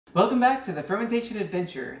Welcome back to the Fermentation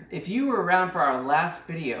Adventure. If you were around for our last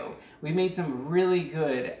video, we made some really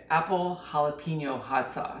good apple jalapeno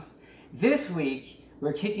hot sauce. This week,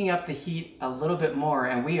 we're kicking up the heat a little bit more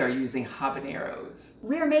and we are using habaneros.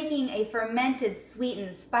 We're making a fermented,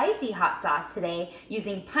 sweetened, spicy hot sauce today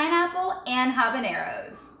using pineapple and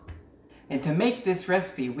habaneros. And to make this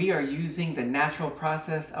recipe, we are using the natural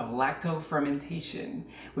process of lactofermentation,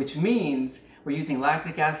 which means we're using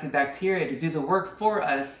lactic acid bacteria to do the work for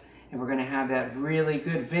us, and we're gonna have that really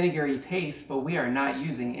good vinegary taste, but we are not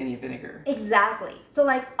using any vinegar. Exactly. So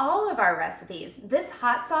like all of our recipes, this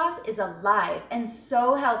hot sauce is alive and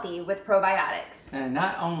so healthy with probiotics. And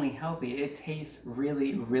not only healthy, it tastes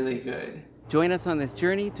really, really good. Join us on this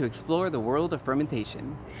journey to explore the world of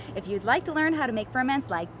fermentation. If you'd like to learn how to make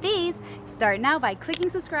ferments like these, start now by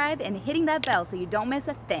clicking subscribe and hitting that bell so you don't miss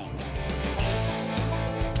a thing.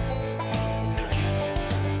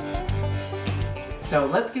 So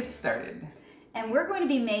let's get started. And we're going to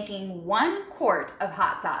be making 1 quart of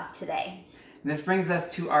hot sauce today. This brings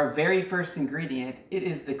us to our very first ingredient. It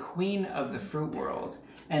is the queen of the fruit world,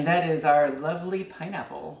 and that is our lovely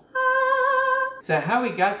pineapple. So how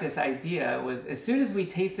we got this idea was as soon as we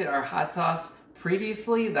tasted our hot sauce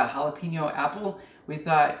previously, the jalapeno apple, we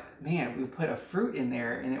thought, man, we put a fruit in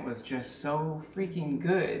there and it was just so freaking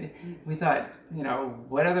good. We thought, you know,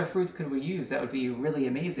 what other fruits could we use that would be really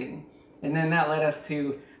amazing? And then that led us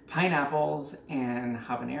to pineapples and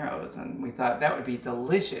habaneros, and we thought that would be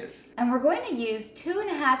delicious. And we're going to use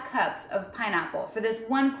 2.5 cups of pineapple for this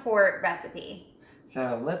 1 quart recipe.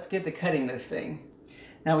 So let's get to cutting this thing.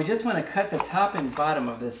 Now we just want to cut the top and bottom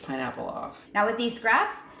of this pineapple off. Now with these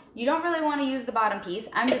scraps, you don't really want to use the bottom piece.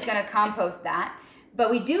 I'm just going to compost that.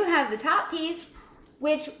 But we do have the top piece,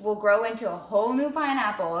 which will grow into a whole new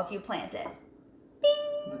pineapple if you plant it.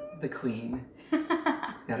 Bing! The queen.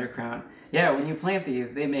 Got her crown. Yeah, when you plant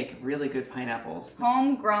these, they make really good pineapples.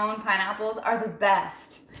 Homegrown pineapples are the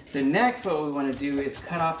best. So next what we want to do is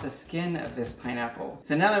cut off the skin of this pineapple.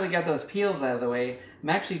 So now that we got those peels out of the way, I'm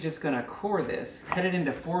actually just going to core this, cut it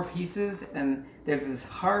into 4 pieces, and there's this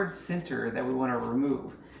hard center that we want to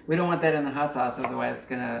remove. We don't want that in the hot sauce, otherwise it's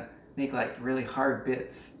going to make like really hard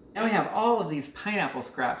bits. Now we have all of these pineapple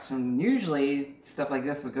scraps, and usually stuff like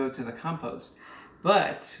this would go to the compost.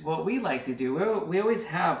 But what we like to do, we always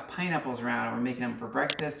have pineapples around and we're making them for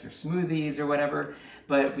breakfast or smoothies or whatever,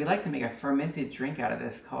 but we like to make a fermented drink out of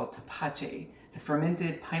this called tepache. It's a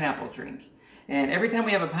fermented pineapple drink. And every time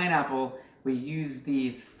we have a pineapple, we use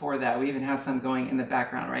these for that. We even have some going in the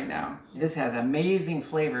background right now. This has amazing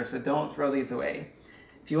flavor, so don't throw these away.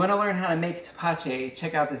 If you want to learn how to make tepache,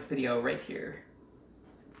 check out this video right here.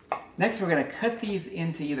 Next, we're going to cut these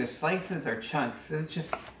into either slices or chunks. This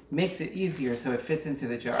just makes it easier so it fits into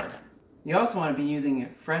the jar. You also want to be using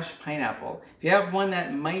fresh pineapple. If you have one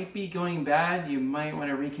that might be going bad, you might want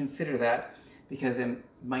to reconsider that because it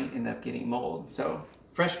might end up getting mold. So,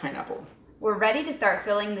 fresh pineapple. We're ready to start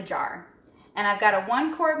filling the jar. And I've got a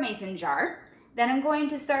 1 quart mason jar. Then I'm going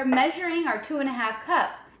to start measuring our 2.5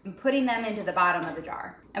 cups and putting them into the bottom of the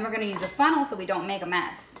jar. And we're going to use a funnel so we don't make a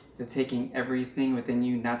mess. So taking everything within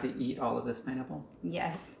you not to eat all of this pineapple?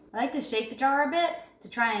 Yes. I like to shake the jar a bit to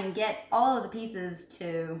try and get all of the pieces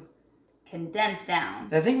to condense down.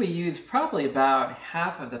 So I think we used probably about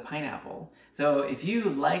half of the pineapple. So if you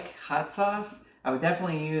like hot sauce, I would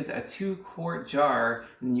definitely use a 2 quart jar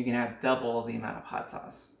and you can have double the amount of hot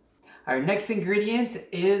sauce. Our next ingredient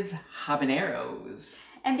is habaneros.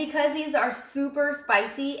 And because these are super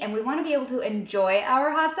spicy and we want to be able to enjoy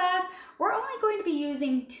our hot sauce, we're only going to be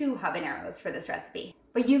using 2 habaneros for this recipe.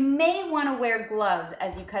 But you may want to wear gloves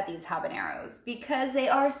as you cut these habaneros because they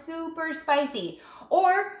are super spicy.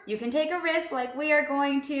 Or you can take a risk like we are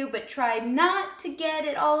going to, but try not to get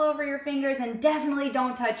it all over your fingers and definitely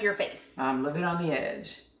don't touch your face. I'm living on the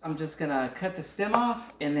edge. I'm just gonna cut the stem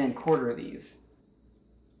off and then quarter these.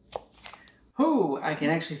 Ooh, I can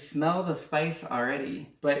actually smell the spice already.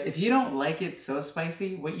 But if you don't like it so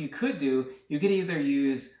spicy, what you could do, you could either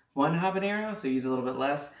use 1 habanero, so use a little bit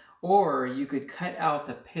less, or you could cut out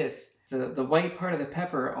the pith, so the white part of the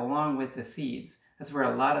pepper along with the seeds. That's where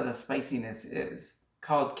a lot of the spiciness is,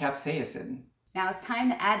 called capsaicin. Now it's time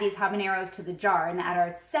to add these habaneros to the jar and add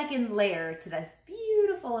our second layer to this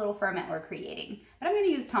beautiful little ferment we're creating. But I'm going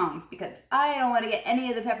to use tongs because I don't want to get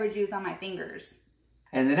any of the pepper juice on my fingers.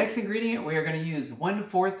 And the next ingredient, we are going to use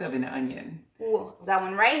 1/4 of an onion. Ooh, got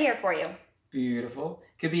one right here for you. Beautiful.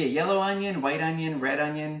 Could be a yellow onion, white onion, red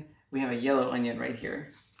onion. We have a yellow onion right here.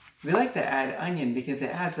 We like to add onion because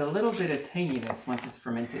it adds a little bit of tanginess once it's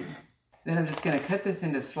fermented. Then I'm just going to cut this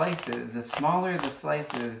into slices. The smaller the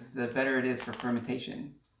slices, the better it is for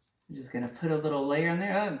fermentation. I'm just gonna put a little layer in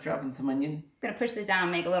there. Oh, dropping some onion. I'm gonna push this down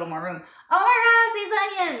and make a little more room. Oh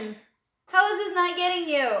my gosh, these onions! How is this not getting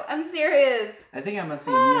you? I'm serious. I think I must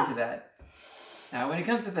be immune to that. Now, when it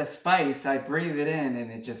comes to the spice, I breathe it in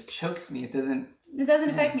and it just chokes me. It doesn't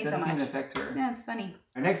affect me so much. It doesn't seem to affect her. Yeah, it's funny.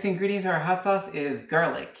 Our next ingredient to our hot sauce is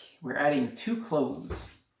garlic. We're adding 2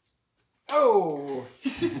 cloves. Oh!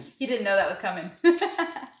 You didn't know that was coming.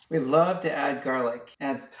 We love to add garlic. It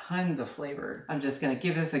adds tons of flavor. I'm just gonna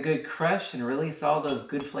give this a good crush and release all those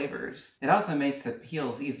good flavors. It also makes the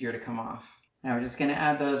peels easier to come off. Now we're just gonna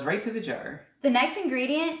add those right to the jar. The next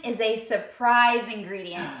ingredient is a surprise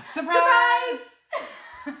ingredient. Surprise!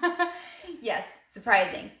 Yes,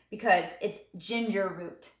 surprising, because it's ginger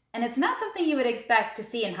root. And it's not something you would expect to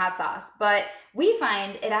see in hot sauce, but we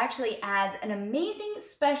find it actually adds an amazing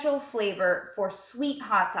special flavor for sweet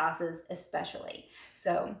hot sauces especially.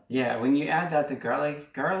 So yeah, when you add that to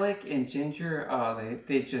garlic and ginger, oh,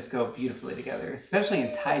 they just go beautifully together, especially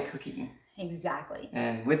in Thai cooking. Exactly.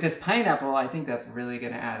 And with this pineapple, I think that's really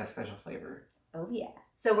gonna add a special flavor. Oh yeah.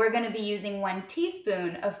 So we're gonna be using 1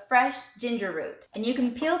 teaspoon of fresh ginger root. And you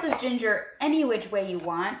can peel this ginger any which way you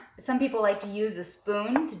want. Some people like to use a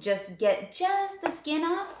spoon to just get just the skin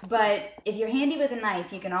off. But if you're handy with a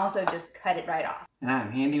knife, you can also just cut it right off. And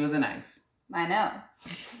I'm handy with a knife. I know.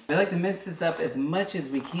 We like to mince this up as much as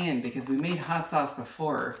we can because we made hot sauce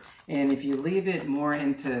before. And if you leave it more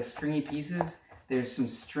into stringy pieces, there's some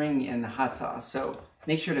string in the hot sauce. So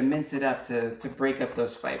make sure to mince it up to break up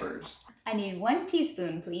those fibers. I need 1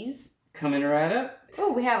 teaspoon, please. Coming right up.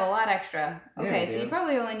 Oh, we have a lot extra. Okay, Yeah, so you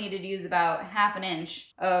probably only needed to use about ½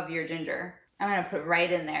 inch of your ginger. I'm gonna put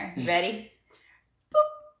right in there. Ready? Boop.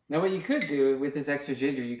 Now what you could do with this extra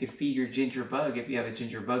ginger, you could feed your ginger bug if you have a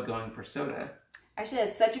ginger bug going for soda. Actually,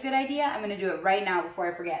 that's such a good idea. I'm gonna do it right now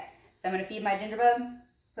before I forget. So I'm gonna feed my ginger bug,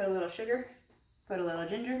 put a little sugar, put a little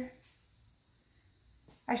ginger.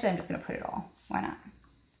 Actually, I'm just gonna put it all. Why not?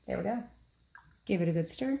 There we go. Give it a good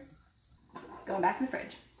stir. Going back in the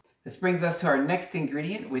fridge. This brings us to our next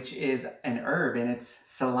ingredient, which is an herb, and it's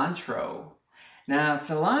cilantro. Now,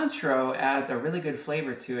 cilantro adds a really good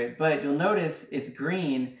flavor to it, but you'll notice it's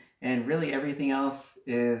green and really everything else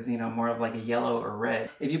is, more of like a yellow or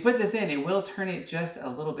red. If you put this in, it will turn it just a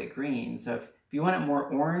little bit green. So if you want it more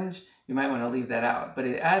orange, you might want to leave that out, but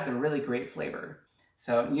it adds a really great flavor.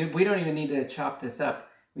 So we don't even need to chop this up.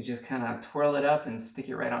 We just kind of twirl it up and stick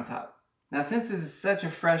it right on top. Now, since this is such a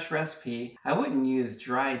fresh recipe, I wouldn't use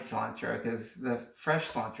dried cilantro because the fresh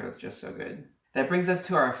cilantro is just so good. That brings us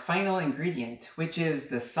to our final ingredient, which is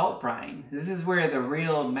the salt brine. This is where the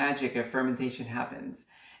real magic of fermentation happens.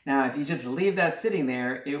 Now, if you just leave that sitting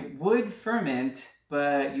there, it would ferment,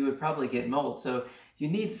 but you would probably get mold. So you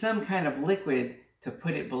need some kind of liquid to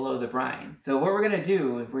put it below the brine. So what we're gonna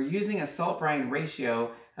do, we're using a salt brine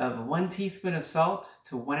ratio of 1 teaspoon of salt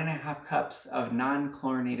to 1½ cups of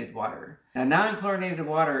non-chlorinated water. Now, non-chlorinated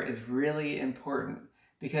water is really important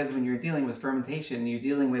because when you're dealing with fermentation, you're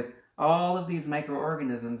dealing with all of these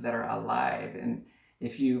microorganisms that are alive. And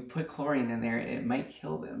if you put chlorine in there, it might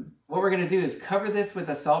kill them. What we're gonna do is cover this with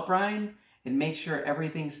a salt brine and make sure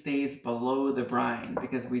everything stays below the brine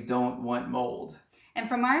because we don't want mold. And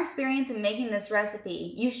from our experience in making this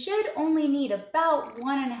recipe, you should only need about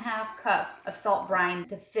 1½ cups of salt brine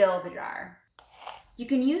to fill the jar. You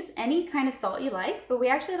can use any kind of salt you like, but we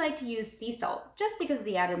actually like to use sea salt just because of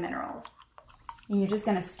the added minerals. And you're just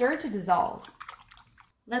gonna stir to dissolve.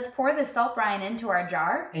 Let's pour the salt brine into our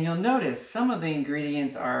jar. And you'll notice some of the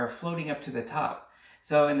ingredients are floating up to the top.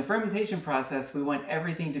 So in the fermentation process, we want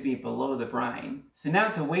everything to be below the brine. So now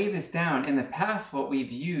to weigh this down, in the past what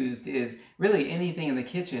we've used is really anything in the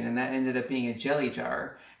kitchen, and that ended up being a jelly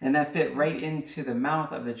jar. And that fit right into the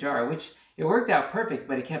mouth of the jar, which it worked out perfect,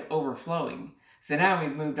 but it kept overflowing. So now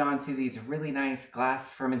we've moved on to these really nice glass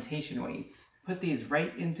fermentation weights. Put these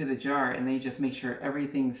right into the jar and they just make sure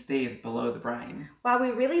everything stays below the brine. Why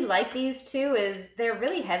we really like these too is they're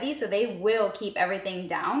really heavy, so they will keep everything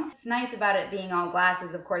down. It's nice about it being all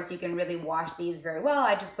glasses. Of course, you can really wash these very well.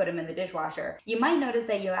 I just put them in the dishwasher. You might notice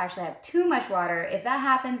that you actually have too much water. If that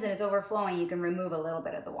happens and it's overflowing, you can remove a little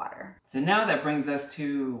bit of the water. So now that brings us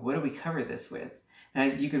to, what do we cover this with? Now,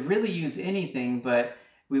 you could really use anything, but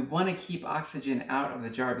we want to keep oxygen out of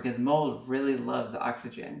the jar because mold really loves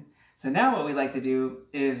oxygen. So now what we like to do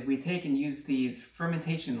is we take and use these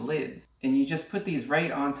fermentation lids, and you just put these right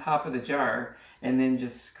on top of the jar and then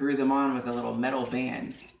just screw them on with a little metal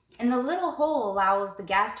band. And the little hole allows the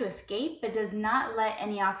gas to escape but does not let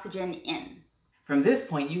any oxygen in. From this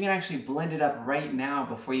point, you can actually blend it up right now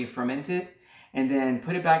before you ferment it and then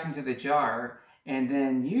put it back into the jar, and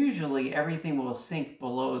then usually everything will sink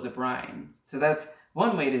below the brine. So that's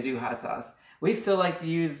one way to do hot sauce. We still like to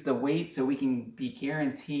use the weight so we can be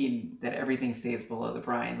guaranteed that everything stays below the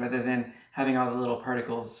brine rather than having all the little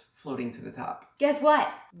particles floating to the top. Guess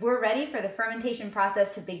what? We're ready for the fermentation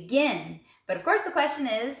process to begin. But of course the question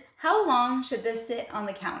is, how long should this sit on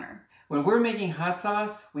the counter? When we're making hot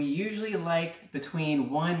sauce, we usually like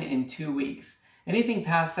between 1 and 2 weeks. Anything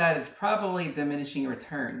past that is probably diminishing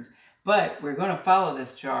returns. But we're going to follow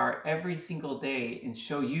this jar every single day and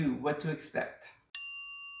show you what to expect.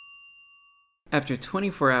 After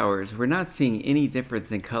 24 hours, we're not seeing any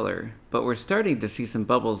difference in color, but we're starting to see some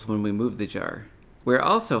bubbles when we move the jar. We're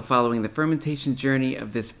also following the fermentation journey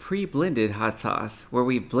of this pre-blended hot sauce, where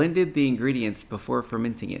we've blended the ingredients before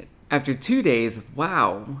fermenting it. After 2 days,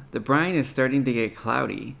 wow, the brine is starting to get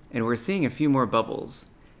cloudy, and we're seeing a few more bubbles.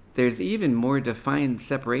 There's even more defined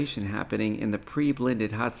separation happening in the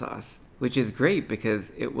pre-blended hot sauce, which is great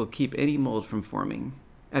because it will keep any mold from forming.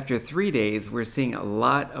 After 3 days, we're seeing a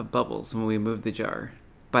lot of bubbles when we move the jar.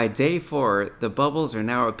 By day 4, the bubbles are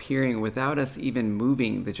now appearing without us even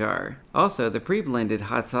moving the jar. Also, the pre-blended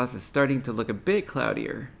hot sauce is starting to look a bit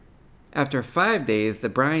cloudier. After 5 days, the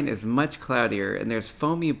brine is much cloudier and there's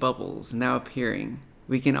foamy bubbles now appearing.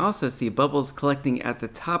 We can also see bubbles collecting at the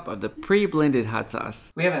top of the pre-blended hot sauce.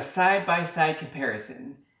 We have a side-by-side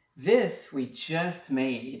comparison. This we just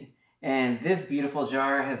made. And this beautiful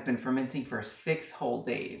jar has been fermenting for 6 whole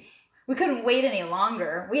days. We couldn't wait any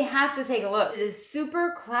longer. We have to take a look. It is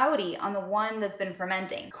super cloudy on the one that's been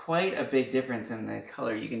fermenting. Quite a big difference in the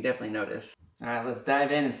color, you can definitely notice. All right, let's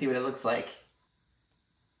dive in and see what it looks like.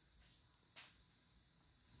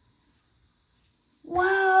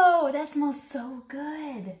 Whoa, that smells so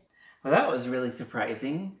good. Well, that was really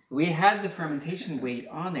surprising. We had the fermentation weight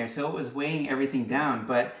on there, so it was weighing everything down,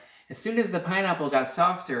 but as soon as the pineapple got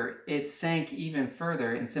softer, it sank even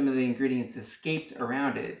further and some of the ingredients escaped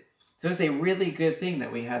around it. So it's a really good thing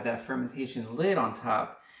that we had that fermentation lid on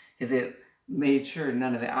top because it made sure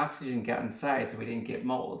none of the oxygen got inside so we didn't get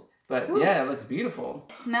mold. But Ooh. Yeah, it looks beautiful.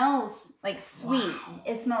 It smells like sweet. Wow.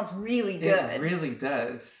 It smells really good. It really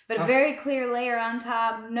does. But a very clear layer on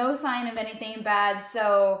top, no sign of anything bad.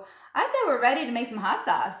 So I say we're ready to make some hot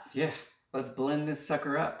sauce. Yeah, let's blend this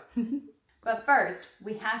sucker up. But first,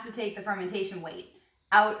 we have to take the fermentation weight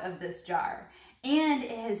out of this jar. And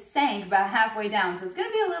it has sank about halfway down, so it's gonna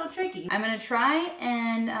be a little tricky. I'm gonna try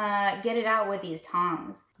and get it out with these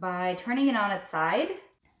tongs by turning it on its side.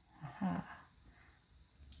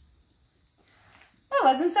 That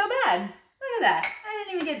wasn't so bad. Look at that, I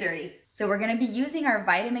didn't even get dirty. So we're gonna be using our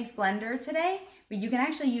Vitamix blender today, but you can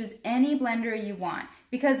actually use any blender you want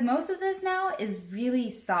because most of this now is really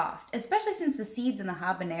soft, especially since the seeds in the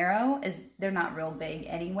habanero, they're not real big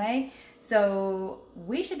anyway. So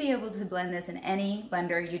we should be able to blend this in any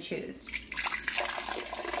blender you choose.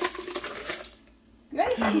 You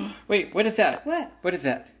ready? Wait, what is that? What? What is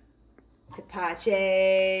that?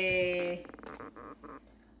 Tepache.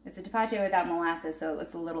 It's a tepache without molasses, so it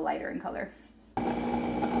looks a little lighter in color.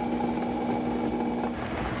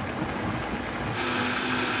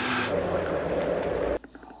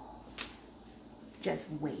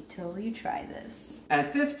 Just wait till you try this.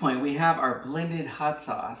 At this point, we have our blended hot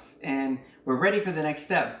sauce and we're ready for the next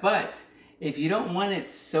step. But if you don't want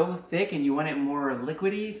it so thick and you want it more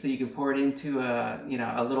liquidy, so you can pour it into a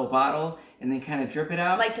little bottle and then kind of drip it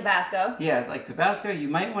out. Like Tabasco. Yeah, like Tabasco, you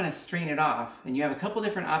might want to strain it off. And you have a couple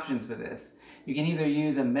different options with this. You can either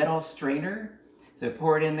use a metal strainer, so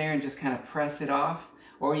pour it in there and just kind of press it off.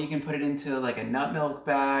 Or you can put it into like a nut milk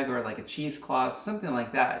bag or like a cheesecloth, something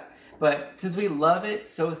like that. But since we love it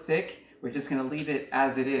so thick, we're just gonna leave it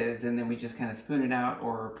as it is and then we just kind of spoon it out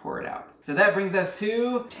or pour it out. So that brings us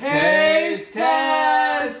to Taste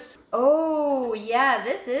Test! Oh yeah,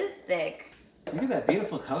 this is thick. Look at that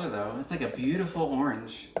beautiful color though. It's like a beautiful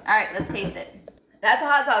orange. All right, let's taste it. That's a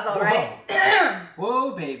hot sauce, all right.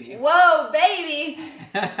 Whoa, baby. Whoa, baby.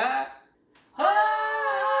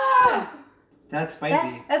 Ah! That's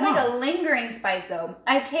spicy. That's like a lingering spice though.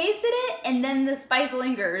 I tasted it and then the spice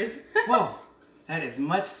lingers. Whoa, that is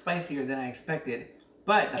much spicier than I expected.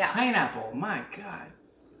 But the pineapple, my God.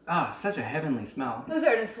 Ah, such a heavenly smell. I'm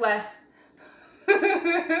starting to sweat.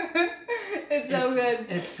 It's so good.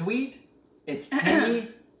 It's sweet, it's tangy,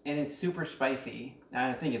 and it's super spicy.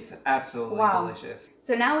 I think it's absolutely delicious.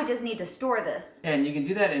 So now we just need to store this. And you can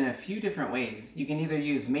do that in a few different ways. You can either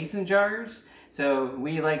use mason jars. So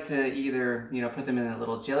we like to either, put them in the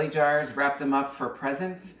little jelly jars, wrap them up for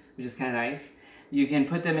presents, which is kind of nice. You can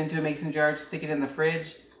put them into a mason jar, stick it in the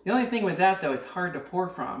fridge. The only thing with that though, it's hard to pour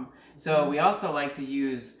from. So we also like to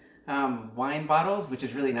use wine bottles, which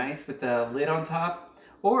is really nice with the lid on top.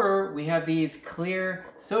 Or we have these clear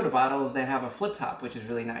soda bottles that have a flip top, which is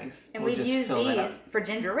really nice. And we've used these for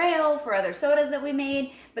ginger ale, for other sodas that we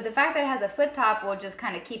made, but the fact that it has a flip top will just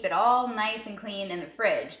kind of keep it all nice and clean in the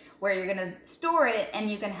fridge, where you're gonna store it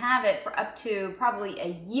and you can have it for up to probably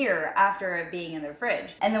a year after it being in the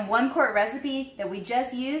fridge. And the 1 quart recipe that we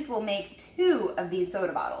just used will make 2 of these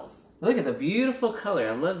soda bottles. Look at the beautiful color.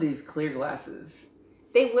 I love these clear glasses.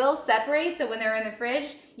 They will separate, so when they're in the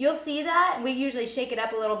fridge, you'll see that. We usually shake it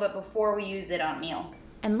up a little bit before we use it on meal.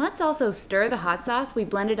 And let's also stir the hot sauce we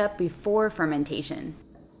blended up before fermentation.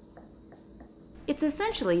 It's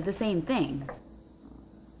essentially the same thing.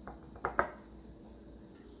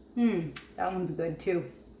 That one's good too.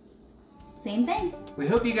 Same thing. We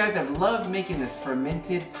hope you guys have loved making this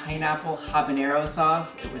fermented pineapple habanero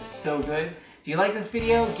sauce. It was so good. If you like this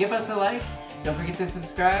video, give us a like. Don't forget to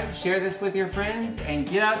subscribe, share this with your friends, and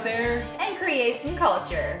get out there and create some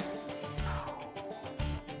culture.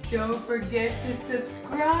 Don't forget to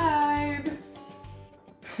subscribe.